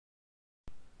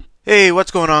Hey, what's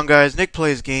going on guys? Nick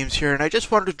Plays Games here, and I just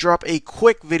wanted to drop a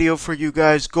quick video for you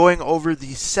guys going over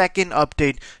the second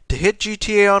update to hit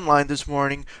GTA Online this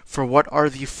morning for what are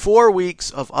the 4 weeks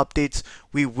of updates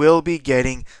we will be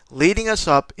getting leading us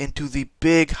up into the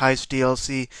big Heist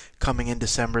DLC coming in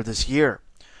December this year.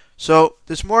 So,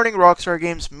 this morning Rockstar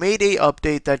Games made a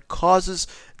update that causes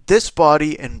this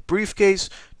body and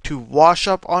briefcase to wash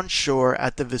up on shore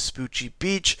at the Vespucci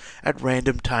Beach at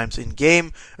random times in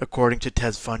game, according to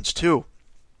Tez Funds 2.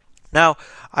 Now,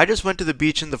 I just went to the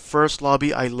beach in the first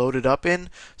lobby I loaded up in,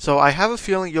 so I have a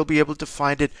feeling you'll be able to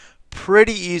find it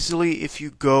pretty easily if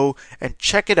you go and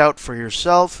check it out for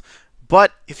yourself.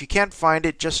 But if you can't find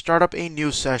it, just start up a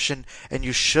new session and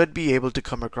you should be able to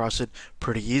come across it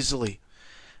pretty easily.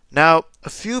 Now, a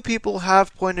few people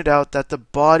have pointed out that the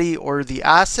body or the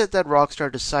asset that Rockstar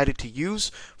decided to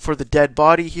use for the dead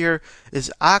body here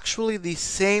is actually the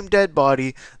same dead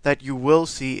body that you will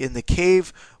see in the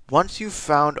cave once you've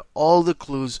found all the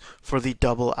clues for the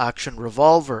double action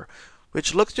revolver,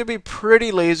 which looks to be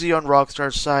pretty lazy on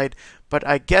Rockstar's side, but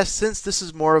I guess since this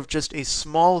is more of just a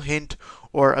small hint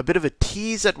or a bit of a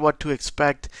tease at what to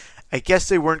expect, I guess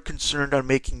they weren't concerned on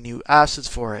making new assets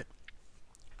for it.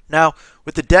 Now,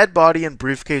 with the dead body and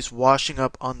briefcase washing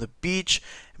up on the beach,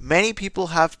 many people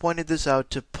have pointed this out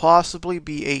to possibly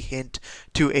be a hint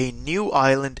to a new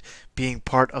island being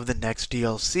part of the next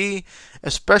DLC,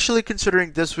 especially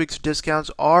considering this week's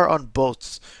discounts are on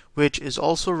boats, which is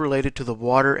also related to the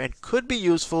water and could be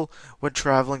useful when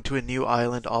traveling to a new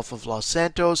island off of Los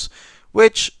Santos,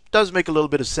 which does make a little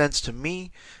bit of sense to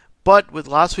me. But with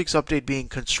last week's update being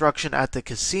construction at the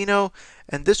casino,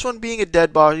 and this one being a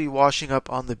dead body washing up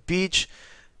on the beach,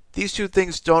 these two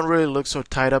things don't really look so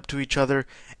tied up to each other,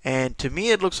 and to me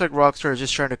it looks like Rockstar is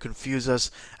just trying to confuse us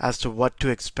as to what to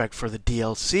expect for the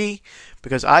DLC,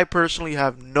 because I personally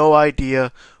have no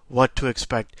idea what to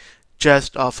expect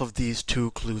just off of these two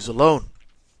clues alone.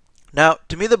 Now,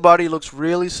 to me the body looks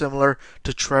really similar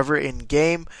to Trevor in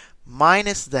game,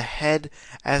 minus the head,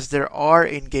 as there are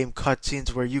in-game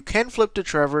cutscenes where you can flip to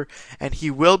Trevor and he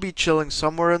will be chilling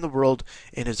somewhere in the world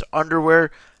in his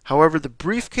underwear. However, the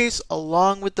briefcase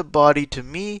along with the body to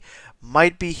me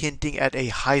might be hinting at a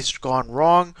heist gone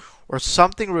wrong or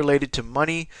something related to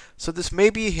money, so this may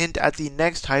be a hint at the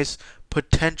next heist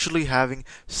potentially having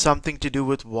something to do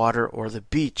with water or the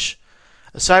beach.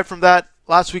 Aside from that,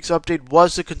 last week's update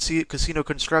was the casino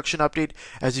construction update,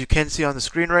 as you can see on the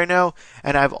screen right now,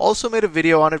 and I've also made a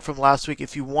video on it from last week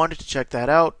if you wanted to check that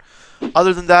out.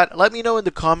 Other than that, let me know in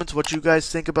the comments what you guys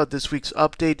think about this week's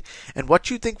update and what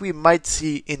you think we might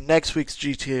see in next week's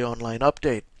GTA Online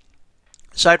update.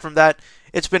 Aside from that,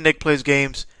 it's been Nick Plays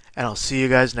Games, and I'll see you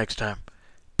guys next time.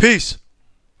 Peace!